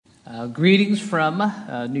Greetings from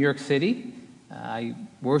New York City. I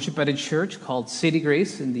worship at a church called City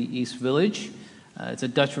Grace in the East Village. It's a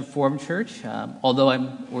Dutch Reformed church, although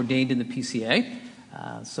I'm ordained in the PCA.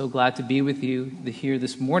 So glad to be with you here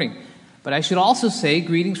this morning. But I should also say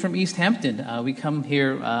greetings from East Hampton. We come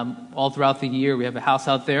here all throughout the year. We have a house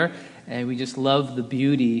out there, and we just love the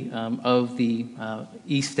beauty of the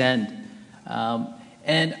East End.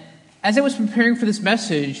 And as I was preparing for this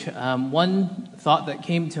message, one thought that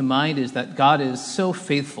came to mind is that God is so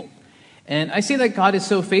faithful. And I say that God is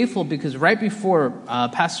so faithful because right before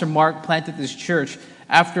Pastor Mark planted this church,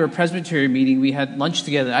 after a Presbytery meeting, we had lunch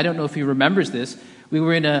together. I don't know if he remembers this. We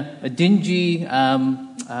were in a dingy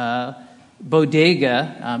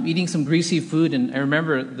bodega eating some greasy food, and I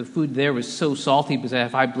remember the food there was so salty because I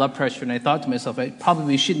have high blood pressure, and I thought to myself, I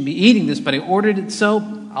probably shouldn't be eating this, but I ordered it, so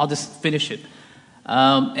I'll just finish it.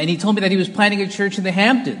 And he told me that he was planting a church in the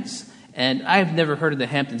Hamptons, and I've never heard of the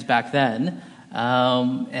Hamptons back then.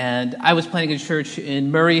 And I was planting a church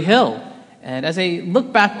in Murray Hill. And as I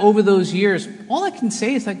look back over those years, all I can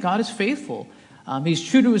say is that God is faithful. He's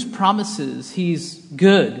true to his promises. He's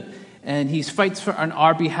good, and he fights on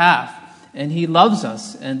our behalf, and he loves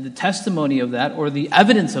us. And the testimony of that, or the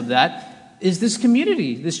evidence of that, is this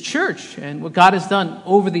community, this church, and what God has done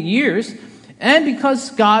over the years. And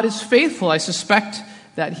because God is faithful, I suspect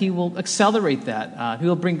that he will accelerate that. He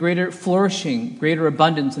will bring greater flourishing, greater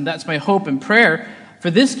abundance, and that's my hope and prayer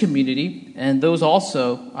for this community and those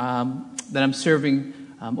also that I'm serving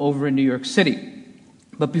over in New York City.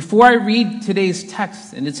 But before I read today's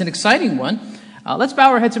text, and it's an exciting one, let's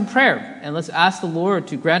bow our heads in prayer, and let's ask the Lord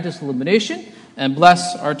to grant us illumination and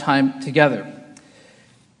bless our time together.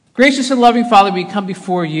 Gracious and loving Father, we come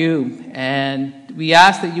before you, and we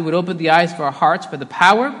ask that you would open the eyes of our hearts by the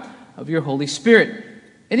power of your Holy Spirit.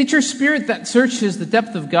 And it's your Spirit that searches the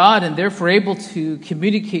depth of God and therefore able to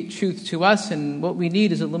communicate truth to us, and what we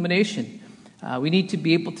need is illumination. We need to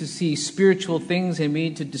be able to see spiritual things, and we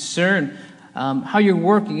need to discern how you're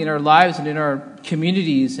working in our lives and in our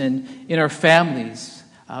communities and in our families.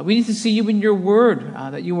 We need to see you in your word,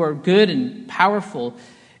 that you are good and powerful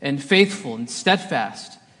and faithful and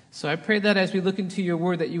steadfast. So I pray that as we look into your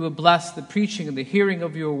word, that you would bless the preaching and the hearing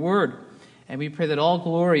of your word. And we pray that all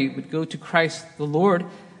glory would go to Christ the Lord,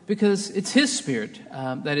 because it's his Spirit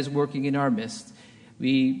that is working in our midst.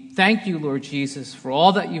 We thank you, Lord Jesus, for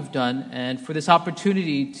all that you've done and for this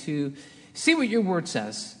opportunity to see what your word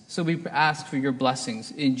says. So we ask for your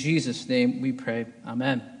blessings. In Jesus' name we pray.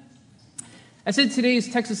 Amen. I said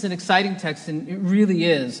today's text is an exciting text, and it really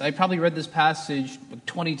is. I probably read this passage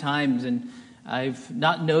 20 times, and I've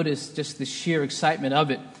not noticed just the sheer excitement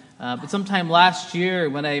of it. But sometime last year,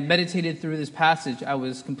 when I meditated through this passage, I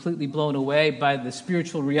was completely blown away by the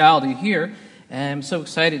spiritual reality here. And I'm so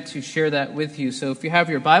excited to share that with you. So if you have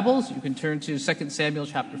your Bibles, you can turn to 2 Samuel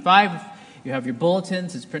chapter 5. If you have your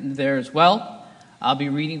bulletins, it's printed there as well. I'll be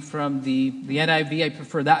reading from the NIV. I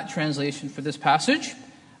prefer that translation for this passage.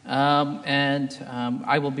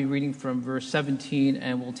 I will be reading from verse 17,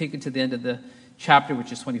 and we'll take it to the end of the chapter,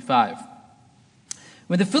 which is 25.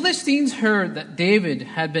 When the Philistines heard that David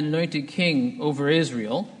had been anointed king over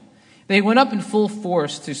Israel, they went up in full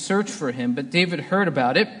force to search for him, but David heard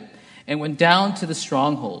about it and went down to the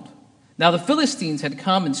stronghold. Now the Philistines had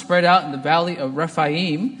come and spread out in the valley of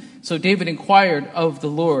Rephaim, so David inquired of the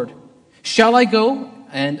Lord, "Shall I go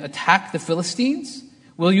and attack the Philistines?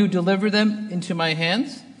 Will you deliver them into my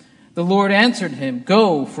hands?" The Lord answered him,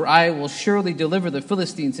 "Go, for I will surely deliver the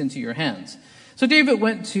Philistines into your hands." So David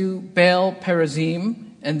went to Baal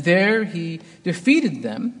Perazim, and there he defeated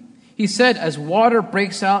them. He said, "As water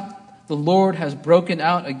breaks out, the Lord has broken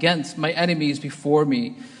out against my enemies before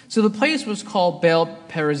me." So the place was called Baal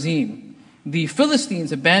Perazim. The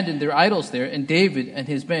Philistines abandoned their idols there, and David and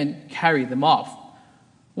his men carried them off.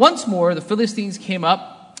 Once more, the Philistines came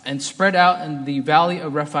up and spread out in the valley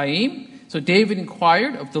of Rephaim. So David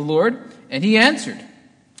inquired of the Lord, and he answered,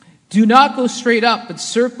 "Do not go straight up, but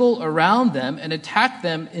circle around them and attack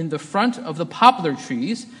them in the front of the poplar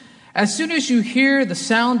trees. As soon as you hear the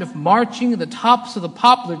sound of marching in the tops of the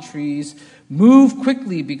poplar trees, move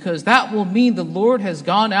quickly, because that will mean the Lord has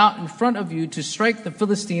gone out in front of you to strike the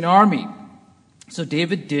Philistine army." So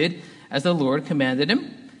David did as the Lord commanded him,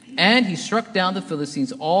 and he struck down the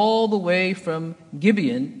Philistines all the way from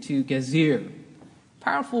Gibeon to Gezer.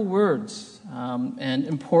 Powerful words and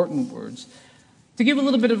important words. To give a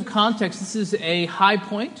little bit of context, this is a high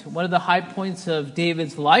point, one of the high points of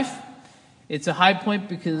David's life. It's a high point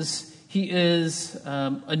because he is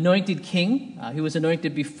anointed king. He was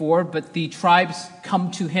anointed before, but the tribes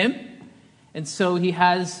come to him. And so he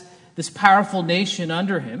has this powerful nation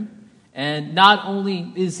under him. And not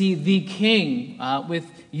only is he the king with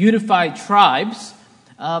unified tribes,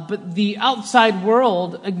 but the outside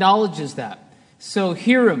world acknowledges that. So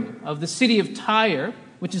Hiram of the city of Tyre,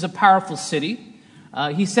 which is a powerful city,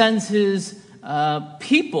 he sends his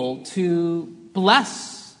people to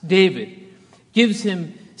bless David, gives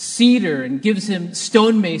him cedar and gives him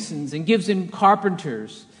stonemasons and gives him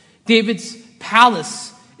carpenters. David's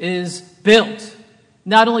palace is built.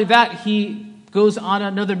 Not only that, he goes on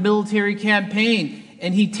another military campaign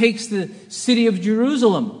and he takes the city of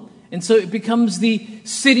Jerusalem. And so it becomes the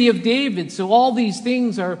city of David. So all these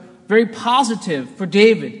things are very positive for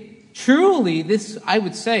David. Truly, this, I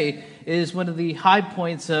would say, is one of the high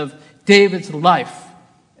points of David's life.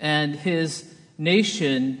 And his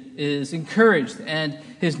nation is encouraged and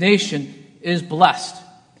his nation is blessed.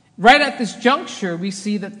 Right at this juncture, we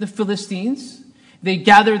see that the Philistines, they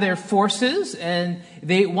gather their forces and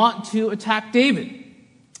they want to attack David.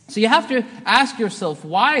 So you have to ask yourself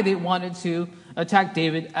why they wanted to attack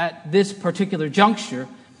David at this particular juncture.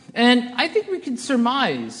 And I think we can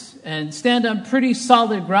surmise and stand on pretty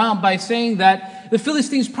solid ground by saying that the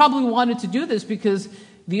Philistines probably wanted to do this because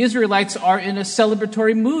the Israelites are in a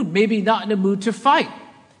celebratory mood, maybe not in a mood to fight.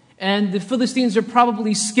 And the Philistines are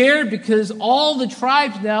probably scared because all the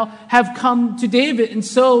tribes now have come to David. And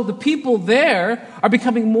so the people there are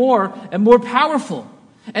becoming more and more powerful.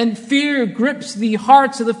 And fear grips the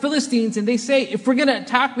hearts of the Philistines. And they say, if we're going to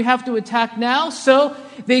attack, we have to attack now. So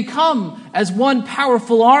they come as one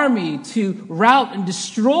powerful army to rout and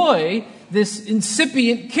destroy this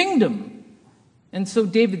incipient kingdom. And so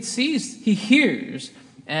David sees, he hears,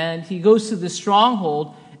 and he goes to the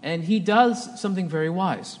stronghold, and he does something very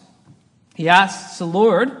wise. He asks the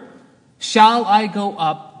Lord, shall I go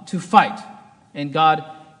up to fight? And God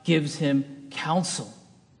gives him counsel.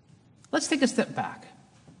 Let's take a step back.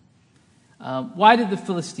 Why did the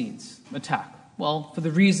Philistines attack? Well, for the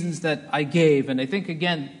reasons that I gave. And I think,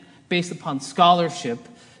 again, based upon scholarship,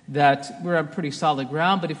 that we're on pretty solid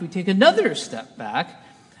ground. But if we take another step back,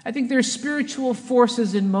 I think there's spiritual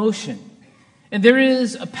forces in motion. And there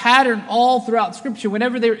is a pattern all throughout Scripture.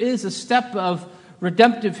 Whenever there is a step of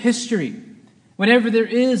redemptive history, whenever there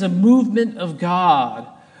is a movement of God,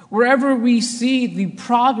 wherever we see the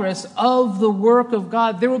progress of the work of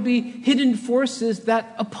God, there will be hidden forces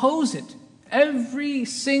that oppose it every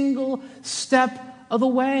single step of the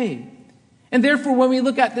way. And therefore, when we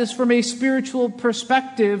look at this from a spiritual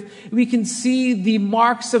perspective, we can see the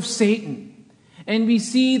marks of Satan. And we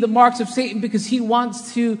see the marks of Satan because he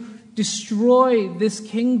wants to destroy this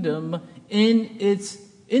kingdom in its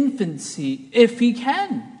infancy, if he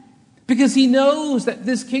can. Because he knows that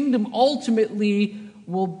this kingdom ultimately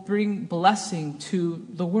will bring blessing to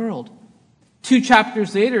the world. 2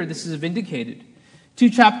 chapters later, this is vindicated. 2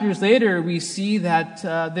 chapters later, we see that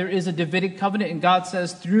there is a Davidic covenant, and God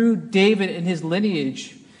says through David and his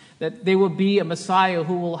lineage that there will be a Messiah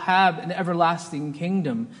who will have an everlasting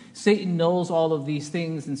kingdom. Satan knows all of these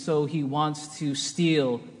things, and so he wants to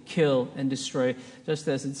steal, kill, and destroy, just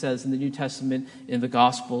as it says in the New Testament in the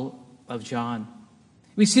Gospel of John.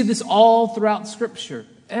 We see this all throughout Scripture.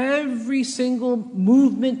 Every single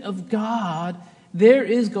movement of God, there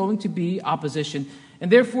is going to be opposition.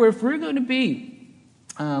 And therefore, if we're going to be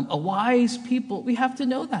a wise people, we have to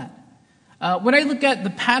know that. When I look at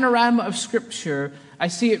the panorama of Scripture, I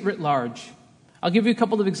see it writ large. I'll give you a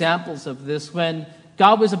couple of examples of this. When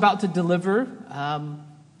God was about to deliver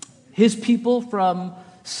his people from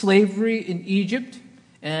slavery in Egypt,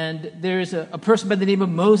 and there's a person by the name of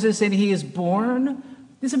Moses, and he is born,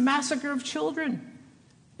 there's a massacre of children.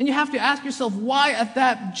 And you have to ask yourself, why at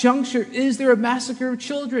that juncture is there a massacre of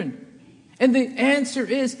children? And the answer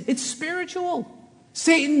is, it's spiritual.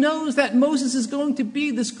 Satan knows that Moses is going to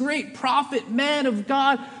be this great prophet, man of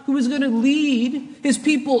God, who is going to lead his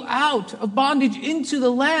people out of bondage into the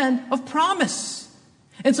land of promise.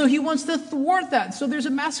 And so he wants to thwart that. So there's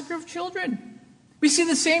a massacre of children. We see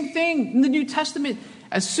the same thing in the New Testament.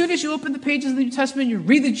 As soon as you open the pages of the New Testament, you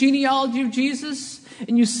read the genealogy of Jesus,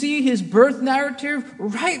 and you see his birth narrative,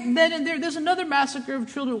 right then and there's another massacre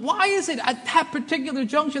of children. Why is it at that particular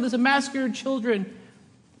juncture there's a massacre of children?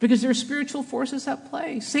 Because there are spiritual forces at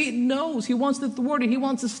play. Satan knows. He wants to thwart it. He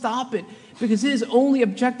wants to stop it. Because his only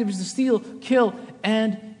objective is to steal, kill,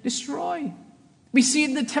 and destroy. We see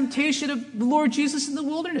in the temptation of the Lord Jesus in the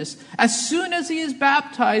wilderness. As soon as he is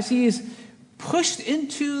baptized, he is pushed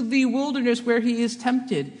into the wilderness where he is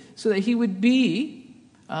tempted so that he would be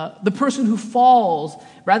the person who falls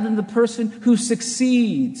rather than the person who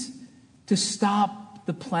succeeds to stop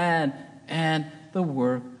the plan and the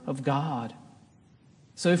work of God.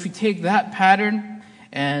 So if you take that pattern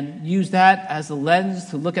and use that as a lens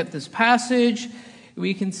to look at this passage,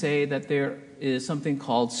 we can say that there is something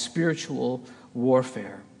called spiritual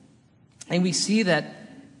warfare. And we see that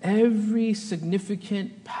every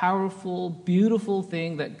significant, powerful, beautiful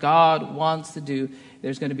thing that God wants to do,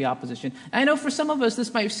 there's going to be opposition. I know for some of us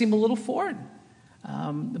this might seem a little foreign.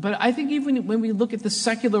 But I think even when we look at the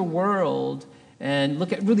secular world and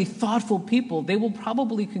look at really thoughtful people, they will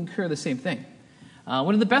probably concur the same thing.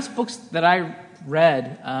 One of the best books that I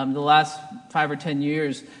read the last 5 or 10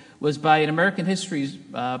 years was by an American Studies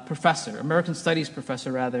professor,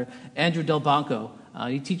 Andrew Delbanco.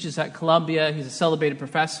 He teaches at Columbia. He's a celebrated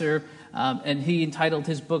professor, and he entitled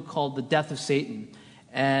his book called The Death of Satan.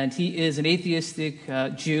 And he is an atheistic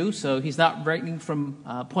Jew, so he's not writing from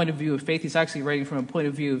a point of view of faith. He's actually writing from a point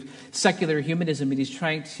of view of secular humanism, and he's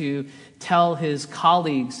trying to tell his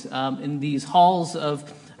colleagues in these halls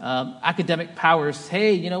of academic powers,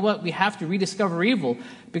 hey, you know what, we have to rediscover evil.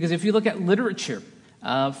 Because if you look at literature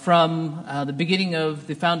from the beginning of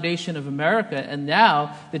the foundation of America, and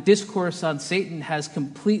now the discourse on Satan has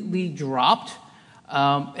completely dropped.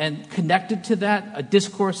 And connected to that, a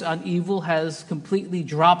discourse on evil has completely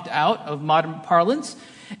dropped out of modern parlance.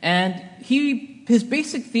 And his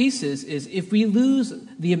basic thesis is if we lose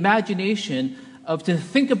the imagination of to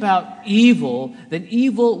think about evil, then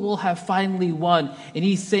evil will have finally won. And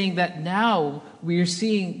he's saying that now we are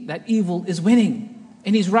seeing that evil is winning.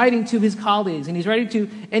 And he's writing to his colleagues, and he's writing to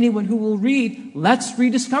anyone who will read, let's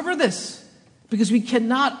rediscover this. Because we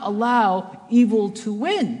cannot allow evil to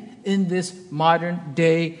win in this modern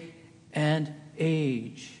day and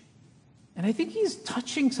age. And I think he's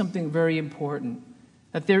touching something very important,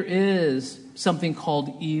 that there is something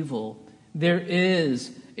called evil. There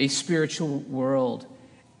is a spiritual world.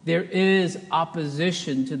 There is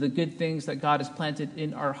opposition to the good things that God has planted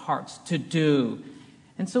in our hearts to do.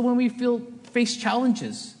 And so when we face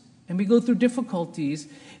challenges and we go through difficulties,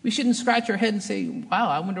 we shouldn't scratch our head and say, wow,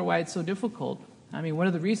 I wonder why it's so difficult. I mean, one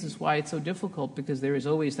of the reasons why it's so difficult, because there is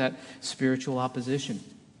always that spiritual opposition.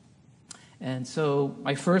 And so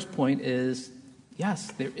my first point is,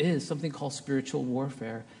 yes, there is something called spiritual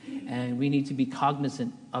warfare, and we need to be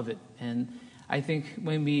cognizant of it. And I think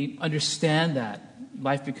when we understand that,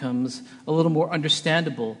 life becomes a little more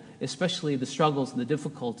understandable, especially the struggles and the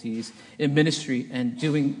difficulties in ministry and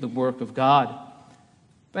doing the work of God.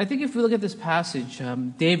 But I think if we look at this passage,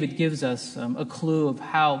 David gives us a clue of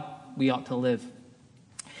how we ought to live.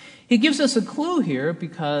 He gives us a clue here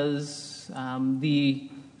because the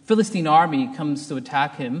Philistine army comes to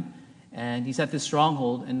attack him, and he's at this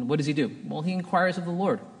stronghold, and what does he do? Well, he inquires of the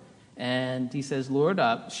Lord, and he says, Lord,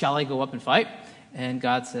 shall I go up and fight? And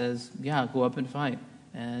God says, yeah, go up and fight.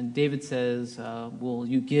 And David says, will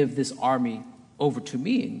you give this army over to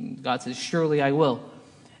me? And God says, surely I will.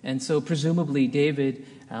 And so presumably David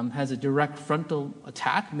has a direct frontal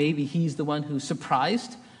attack. Maybe he's the one who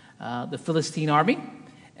surprised the Philistine army.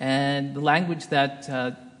 And the language that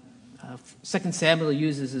 2 Samuel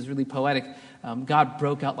uses is really poetic. God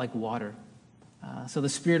broke out like water. So the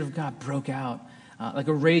Spirit of God broke out like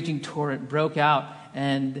a raging torrent, broke out.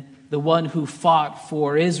 And the one who fought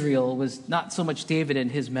for Israel was not so much David and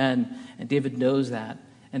his men. And David knows that.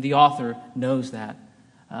 And the author knows that.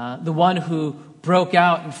 The one who broke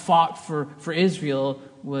out and fought for Israel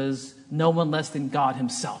was no one less than God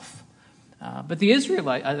himself. But the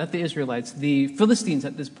Philistines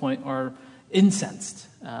at this point are incensed.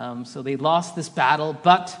 So they lost this battle,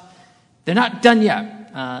 but they're not done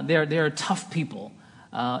yet. They're tough people.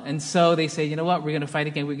 And so they say, you know what, we're going to fight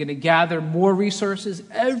again. We're going to gather more resources,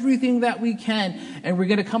 everything that we can, and we're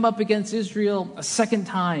going to come up against Israel a second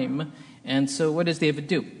time. And so what does David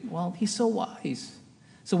do? Well, he's so wise.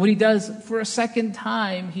 So what he does for a second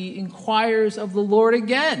time, he inquires of the Lord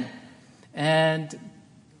again. And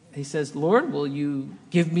he says, Lord, will you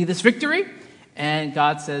give me this victory? And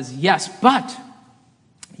God says, yes, but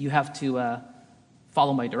you have to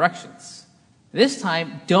follow my directions. This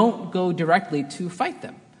time, don't go directly to fight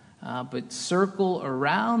them, but circle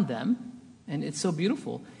around them. And it's so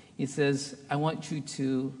beautiful. He says, I want you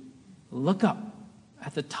to look up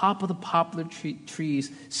at the top of the poplar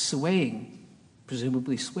trees, swaying,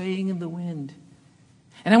 presumably swaying in the wind.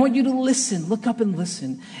 And I want you to listen, look up and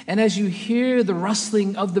listen. And as you hear the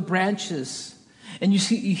rustling of the branches, and you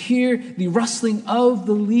hear the rustling of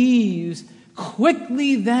the leaves,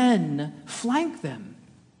 quickly then flank them.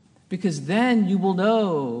 Because then you will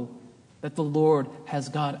know that the Lord has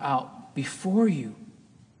gone out before you.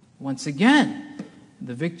 Once again,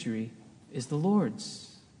 the victory is the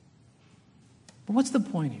Lord's. But what's the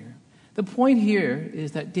point here? The point here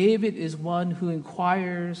is that David is one who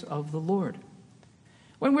inquires of the Lord.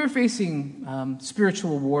 When we're facing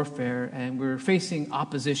spiritual warfare and we're facing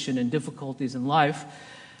opposition and difficulties in life,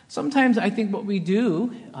 sometimes I think what we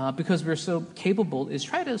do, because we're so capable, is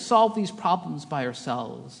try to solve these problems by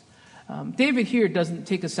ourselves. David here doesn't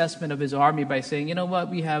take assessment of his army by saying, you know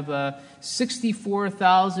what, we have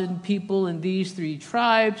 64,000 people in these 3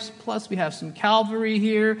 tribes, plus we have some cavalry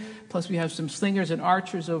here, plus we have some slingers and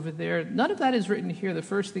archers over there. None of that is written here. The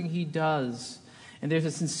first thing he does, and there's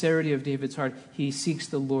a sincerity of David's heart, he seeks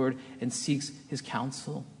the Lord and seeks his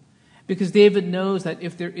counsel. Because David knows that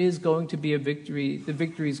if there is going to be a victory, the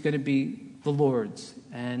victory is going to be the Lord's.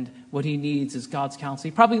 And what he needs is God's counsel.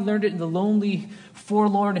 He probably learned it in the lonely,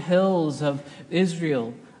 forlorn hills of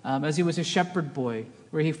Israel as he was a shepherd boy,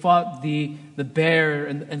 where he fought the bear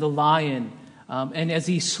and the lion. And as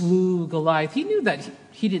he slew Goliath, he knew that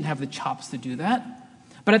he didn't have the chops to do that.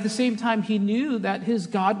 But at the same time, he knew that his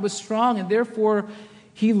God was strong, and therefore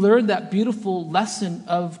he learned that beautiful lesson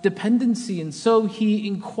of dependency. And so he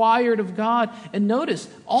inquired of God. And notice,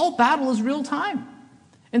 all battle is real time.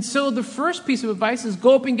 And so the first piece of advice is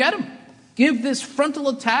go up and get them. Give this frontal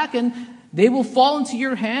attack and they will fall into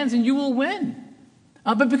your hands and you will win.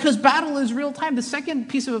 But because battle is real time, the second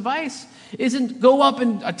piece of advice isn't go up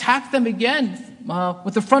and attack them again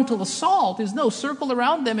with a frontal assault. Is no, circle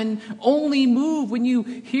around them and only move when you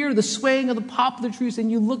hear the swaying of the poplar trees and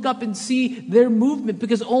you look up and see their movement,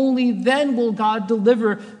 because only then will God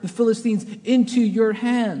deliver the Philistines into your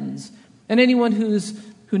hands. And anyone who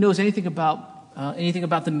knows anything about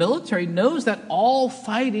the military knows that all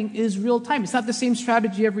fighting is real time. It's not the same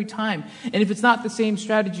strategy every time. And if it's not the same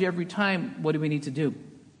strategy every time, what do we need to do?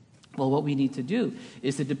 Well, what we need to do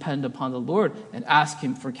is to depend upon the Lord and ask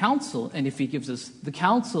him for counsel. And if he gives us the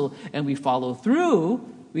counsel and we follow through,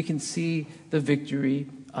 we can see the victory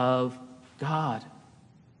of God.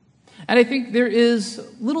 And I think there is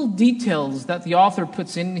little details that the author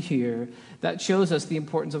puts in here that shows us the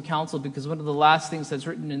importance of counsel, because one of the last things that's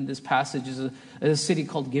written in this passage is a city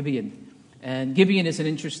called Gibeon. And Gibeon is an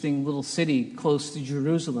interesting little city close to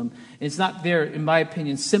Jerusalem. And it's not there, in my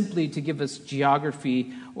opinion, simply to give us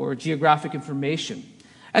geography or geographic information.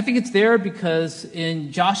 I think it's there because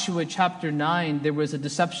in Joshua chapter 9, there was a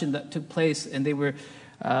deception that took place, and the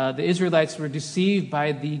Israelites were deceived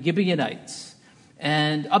by the Gibeonites.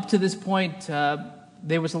 And up to this point,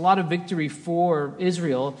 there was a lot of victory for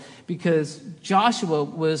Israel because Joshua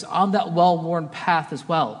was on that well-worn path as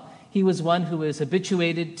well. He was one who was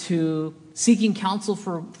habituated to seeking counsel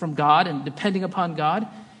from God and depending upon God.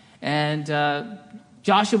 And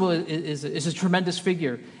Joshua is a tremendous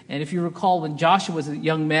figure. And if you recall, when Joshua was a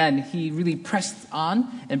young man, he really pressed on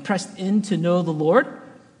and pressed in to know the Lord.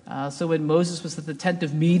 So when Moses was at the tent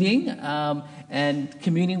of meeting and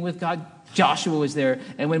communing with God, Joshua was there.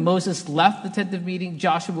 And when Moses left the tent of meeting,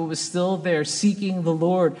 Joshua was still there seeking the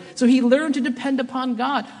Lord. So he learned to depend upon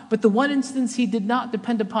God. But the one instance he did not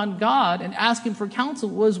depend upon God and ask him for counsel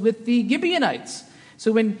was with the Gibeonites.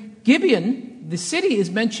 So when Gibeon, the city, is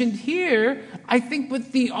mentioned here, I think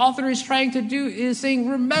what the author is trying to do is saying,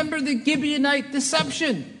 remember the Gibeonite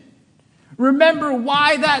deception. Remember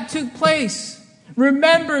why that took place.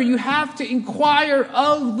 Remember, you have to inquire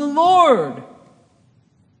of the Lord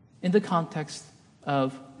in the context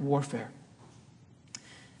of warfare.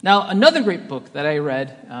 Now, another great book that I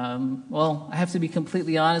read, I have to be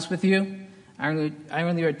completely honest with you. I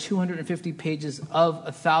only read 250 pages of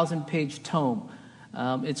a 1,000-page tome.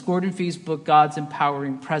 It's Gordon Fee's book, God's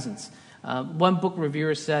Empowering Presence. One book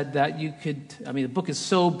reviewer said that the book is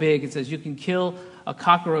so big, it says you can kill a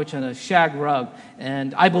cockroach on a shag rug,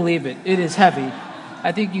 and I believe it. It is heavy.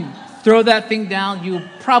 I think you throw that thing down, you'll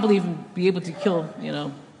probably even be able to kill,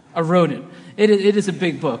 a rodent. It is a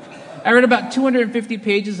big book. I read about 250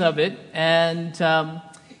 pages of it, and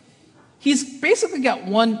he's basically got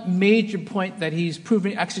one major point that he's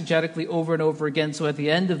proven exegetically over and over again. So at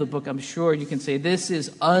the end of the book, I'm sure you can say, this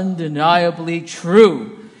is undeniably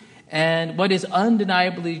true. And what is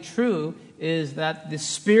undeniably true is that the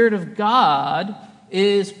Spirit of God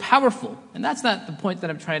is powerful. And that's not the point that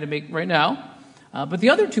I'm trying to make right now. But the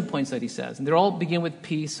other 2 points that he says, and they all begin with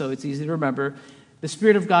P, so it's easy to remember. The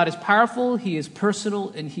Spirit of God is powerful, he is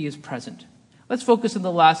personal, and he is present. Let's focus on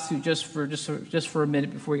the last two just for a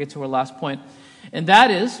minute before we get to our last point. And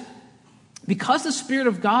that is, because the Spirit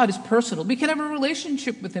of God is personal, we can have a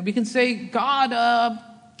relationship with him. We can say, God,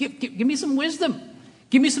 give me some wisdom.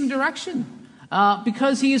 Give me some direction.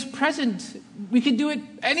 Because he is present, we can do it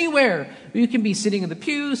anywhere. We can be sitting in the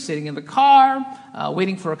pew, sitting in the car,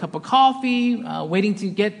 waiting for a cup of coffee, waiting to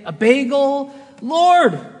get a bagel.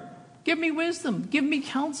 Lord, give me wisdom. Give me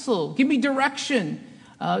counsel. Give me direction.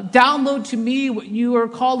 Download to me what you are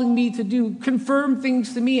calling me to do. Confirm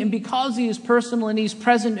things to me. And because he is personal and he's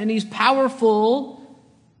present and he's powerful,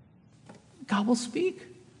 God will speak.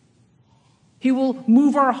 He will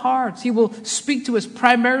move our hearts. He will speak to us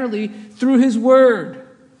primarily through his word.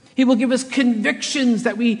 He will give us convictions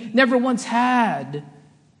that we never once had.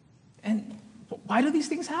 And why do these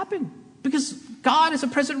things happen? Because God is a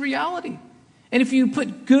present reality. And if you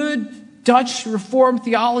put good Dutch Reformed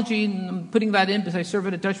theology, and I'm putting that in because I serve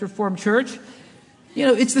at a Dutch Reformed church,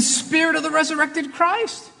 it's the Spirit of the resurrected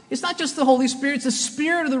Christ. It's not just the Holy Spirit, it's the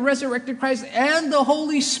Spirit of the resurrected Christ and the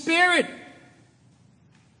Holy Spirit.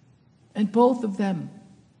 And both of them,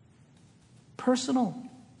 personal,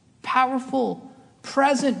 powerful,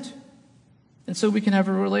 present. And so we can have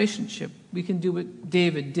a relationship. We can do what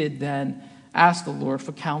David did then, ask the Lord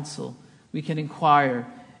for counsel. We can inquire,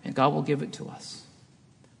 and God will give it to us.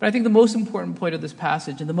 But I think the most important point of this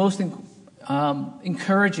passage, and the most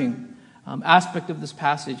encouraging aspect of this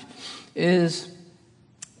passage, is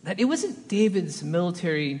that it wasn't David's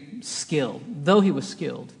military skill, though he was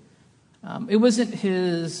skilled. It wasn't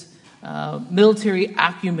his military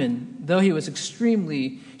acumen, though he was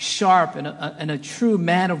extremely sharp and a true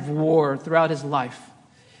man of war throughout his life.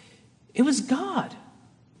 It was God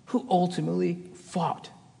who ultimately fought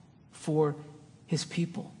for his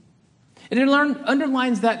people. And it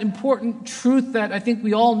underlines that important truth that I think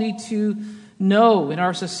we all need to know in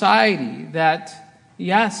our society, that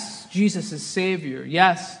yes, Jesus is Savior.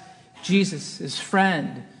 Yes, Jesus is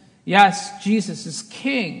friend. Yes, Jesus is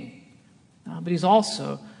King. But he's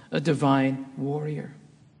also a divine warrior.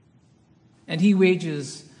 And he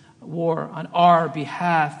wages war on our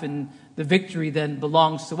behalf, and the victory then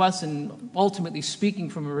belongs to us. And ultimately speaking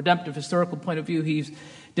from a redemptive historical point of view, he's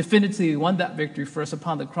definitively won that victory for us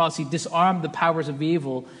upon the cross. He disarmed the powers of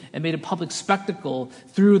evil and made a public spectacle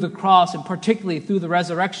through the cross, and particularly through the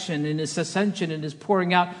resurrection and his ascension and his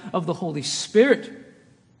pouring out of the Holy Spirit.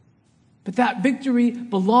 But that victory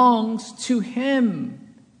belongs to him.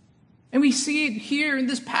 And we see it here in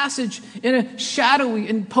this passage in a shadowy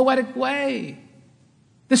and poetic way.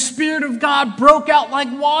 The Spirit of God broke out like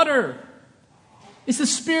water. It's the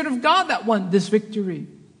Spirit of God that won this victory.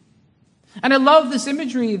 And I love this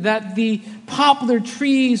imagery that the poplar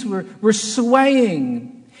trees were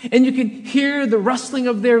swaying. And you can hear the rustling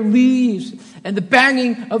of their leaves and the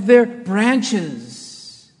banging of their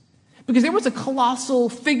branches. Because there was a colossal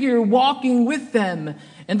figure walking with them.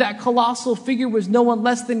 And that colossal figure was no one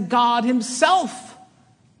less than God himself.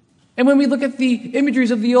 And when we look at the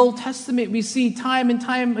imageries of the Old Testament, we see time and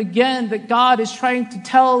time again that God is trying to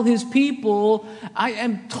tell his people, I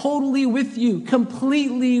am totally with you,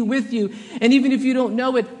 completely with you. And even if you don't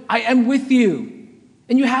know it, I am with you.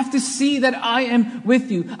 And you have to see that I am with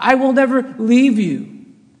you. I will never leave you.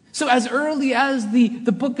 So as early as the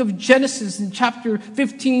book of Genesis in chapter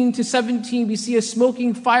 15 to 17, we see a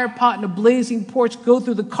smoking fire pot and a blazing porch go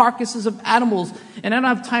through the carcasses of animals. And I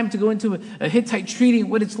don't have time to go into a Hittite treaty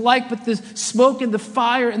what it's like, but the smoke and the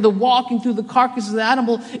fire and the walking through the carcasses of the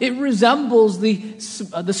animal, it resembles the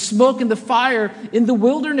smoke and the fire in the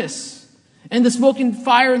wilderness. And the smoke and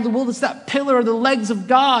fire in the wilderness, that pillar are the legs of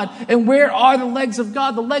God. And where are the legs of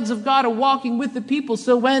God? The legs of God are walking with the people.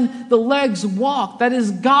 So when the legs walk, that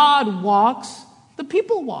is, God walks, the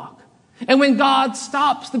people walk. And when God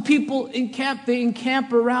stops, the people they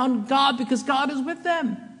encamp around God because God is with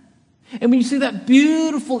them. And when you see that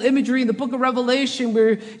beautiful imagery in the book of Revelation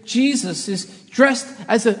where Jesus is dressed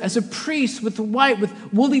as a priest with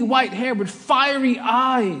woolly white hair, with fiery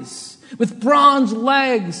eyes, with bronze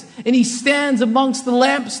legs, and he stands amongst the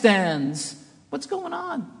lampstands. What's going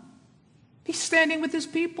on? He's standing with his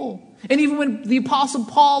people. And even when the Apostle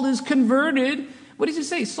Paul is converted, what does he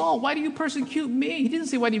say? Saul, why do you persecute me? He didn't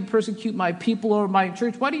say, why do you persecute my people or my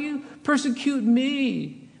church? Why do you persecute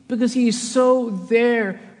me? Because he is so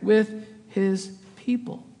there with his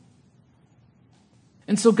people.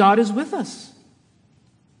 And so God is with us.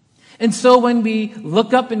 And so when we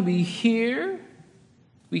look up and we hear,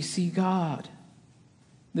 we see God.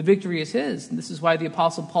 The victory is his. And this is why the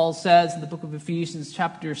Apostle Paul says in the book of Ephesians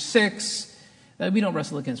chapter 6 that we don't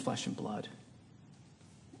wrestle against flesh and blood.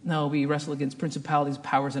 No, we wrestle against principalities,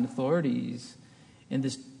 powers, and authorities in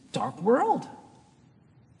this dark world.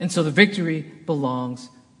 And so the victory belongs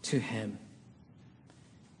to him.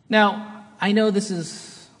 Now, I know this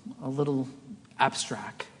is a little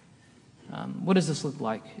abstract. What does this look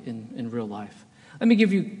like in real life? Let me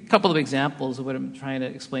give you a couple of examples of what I'm trying to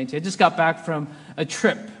explain to you. I just got back from a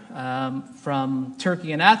trip from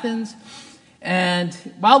Turkey and Athens. And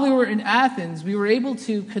while we were in Athens, we were able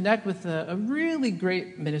to connect with a really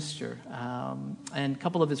great minister and a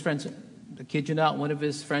couple of his friends I kid you not, one of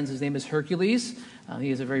his friends, his name is Hercules. He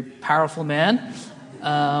is a very powerful man,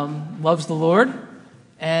 loves the Lord.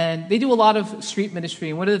 And they do a lot of street ministry.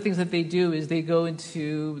 And one of the things that they do is they go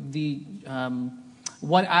into the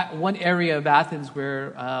one area of Athens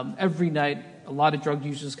where every night a lot of drug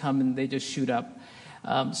users come and they just shoot up.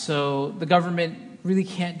 So the government really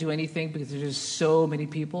can't do anything because there's just so many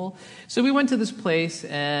people. So we went to this place,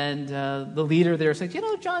 and the leader there said,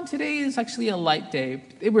 John, today is actually a light day.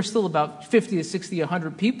 There were still about 50 to 60,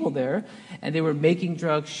 100 people there, and they were making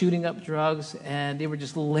drugs, shooting up drugs, and they were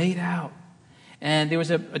just laid out. And there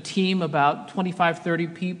was a team, about 25, 30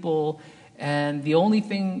 people, and the only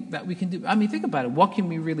thing that we can do, think about it, what can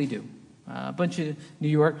we really do? A bunch of New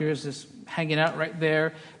Yorkers just hanging out right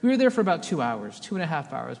there. We were there for about 2 hours,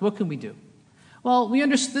 2.5 hours. What can we do? Well, we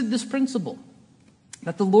understood this principle,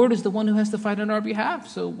 that the Lord is the one who has to fight on our behalf.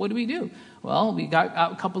 So what do? Well, we got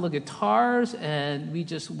out a couple of guitars, and we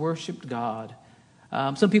just worshiped God.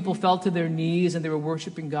 Some people fell to their knees, and they were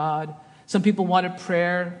worshiping God. Some people wanted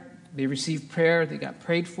prayer. They received prayer. They got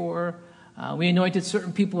prayed for. We anointed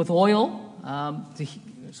certain people with oil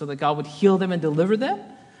so that God would heal them and deliver them.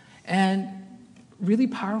 And really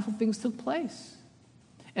powerful things took place.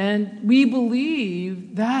 And we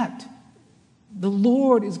believe that the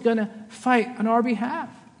Lord is going to fight on our behalf.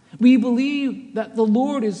 We believe that the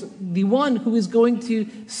Lord is the one who is going to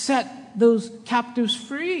set those captives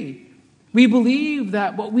free. We believe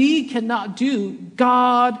that what we cannot do,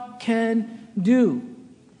 God can do.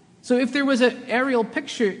 So if there was an aerial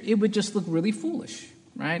picture, it would just look really foolish,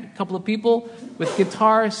 right? A couple of people with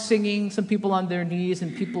guitars singing, some people on their knees,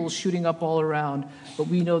 and people shooting up all around. But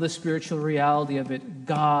we know the spiritual reality of it.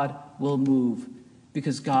 God will move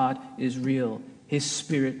because God is real. His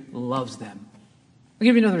Spirit loves them. I'll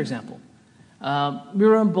give you another example. We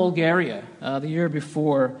were in Bulgaria the year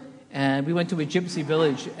before, and we went to a gypsy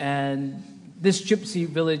village. And this gypsy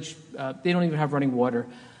village, they don't even have running water.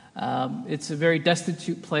 It's a very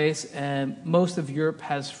destitute place, and most of Europe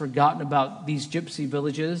has forgotten about these gypsy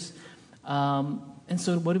villages. And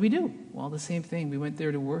so what do? Well, the same thing. We went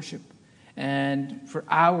there to worship. And for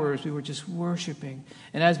hours, we were just worshiping.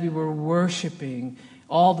 And as we were worshiping,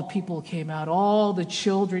 all the people came out, all the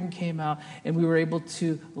children came out, and we were able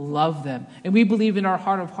to love them. And we believe in our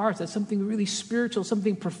heart of hearts that something really spiritual,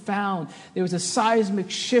 something profound. There was a seismic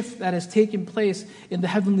shift that has taken place in the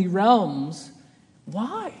heavenly realms.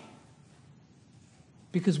 Why?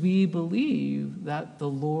 Because we believe that the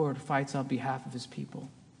Lord fights on behalf of his people.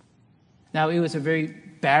 Now, it was a very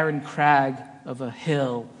barren crag of a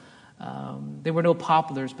hill. There were no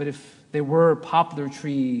poplars, but if there were poplar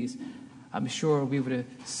trees, I'm sure we would have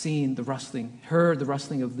seen the rustling, heard the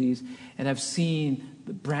rustling of leaves, and have seen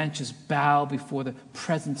the branches bow before the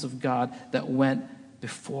presence of God that went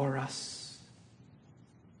before us.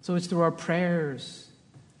 So it's through our prayers.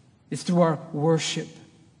 It's through our worship.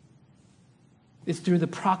 It's through the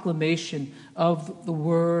proclamation of the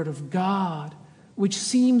Word of God, which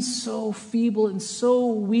seems so feeble and so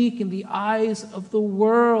weak in the eyes of the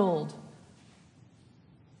world.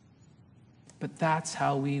 But that's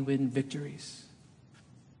how we win victories.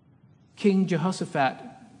 King Jehoshaphat,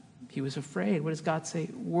 he was afraid. What does God say?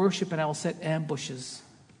 Worship and I will set ambushes.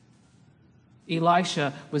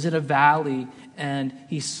 Elisha was in a valley and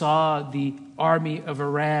he saw the army of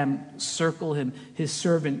Aram circle him. His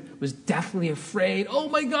servant was deathly afraid. Oh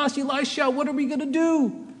my gosh, Elisha, what are we going to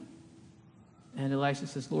do? And Elisha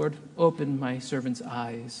says, Lord, open my servant's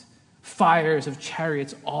eyes. Fires of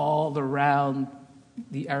chariots all around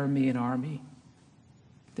the Aramean army.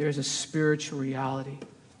 There's a spiritual reality.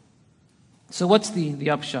 So what's the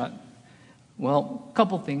upshot? Well, a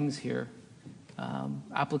couple things here,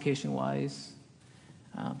 application-wise.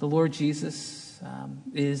 The Lord Jesus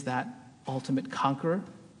is that ultimate conqueror.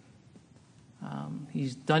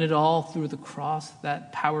 He's done it all through the cross.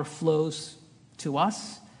 That power flows to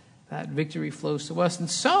us. That victory flows to us. And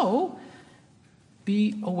so,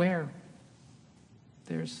 be aware.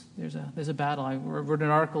 There's a battle. I wrote an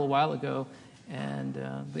article a while ago, and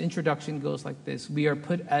the introduction goes like this. We are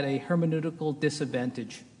put at a hermeneutical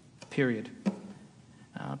disadvantage, period.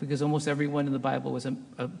 Because almost everyone in the Bible was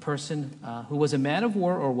a person who was a man of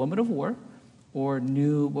war or woman of war, or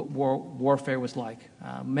knew what warfare was like.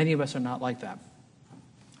 Many of us are not like that.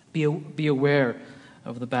 Be aware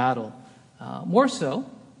of the battle. More so,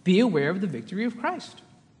 be aware of the victory of Christ.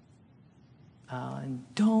 And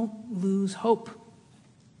don't lose hope.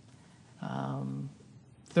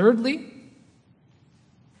 Thirdly,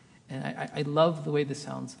 and I love the way this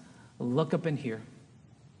sounds, look up and hear.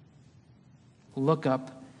 Look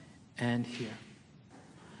up and hear.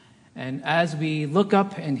 And as we look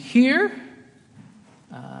up and hear,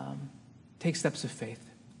 take steps of faith.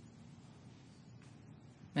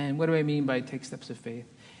 And what do I mean by take steps of faith?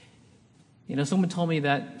 You know, someone told me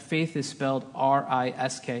that faith is spelled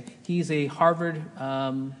R-I-S-K. He's a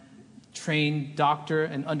Harvard-trained doctor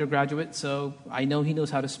and undergraduate, so I know he knows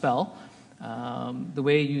how to spell. The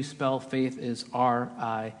way you spell faith is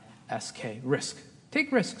R-I-S-K, risk.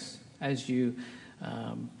 Take risks as you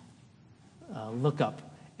look up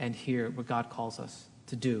and hear what God calls us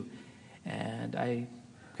to do. And I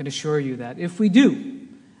can assure you that if we do,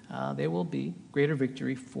 there will be greater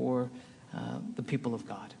victory for the people of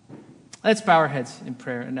God. Let's bow our heads in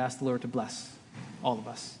prayer and ask the Lord to bless all of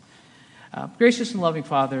us. Gracious and loving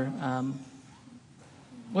Father,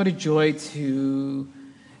 what a joy to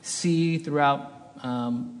see throughout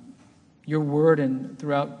your word and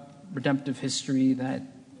throughout redemptive history that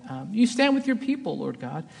you stand with your people, Lord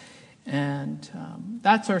God. And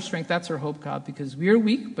that's our strength, that's our hope, God, because we are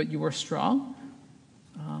weak, but you are strong.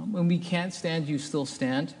 When we can't stand, you still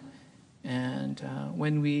stand. And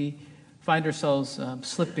when we find ourselves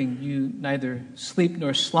slipping, you neither sleep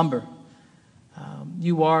nor slumber.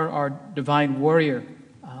 You are our divine warrior.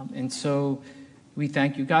 And so we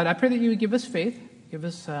thank you. God, I pray that you would give us faith, give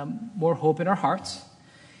us more hope in our hearts.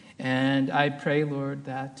 And I pray, Lord,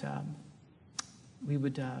 that we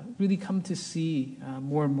would really come to see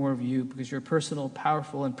more and more of you because you're personal,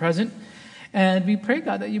 powerful, and present. And we pray,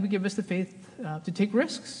 God, that you would give us the faith to take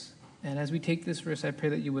risks. And as we take this risk, I pray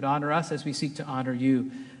that you would honor us as we seek to honor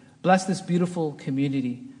you. Bless this beautiful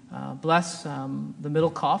community. Bless the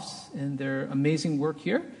Middlecoffs in their amazing work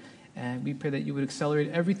here. And we pray that you would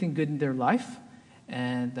accelerate everything good in their life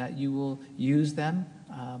and that you will use them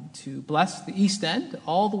to bless the East End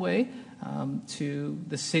all the way to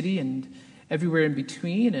the city and everywhere in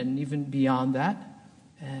between and even beyond that.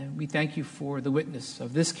 And we thank you for the witness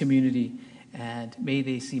of this community, and may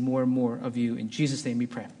they see more and more of you. In Jesus' name we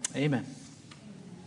pray. Amen.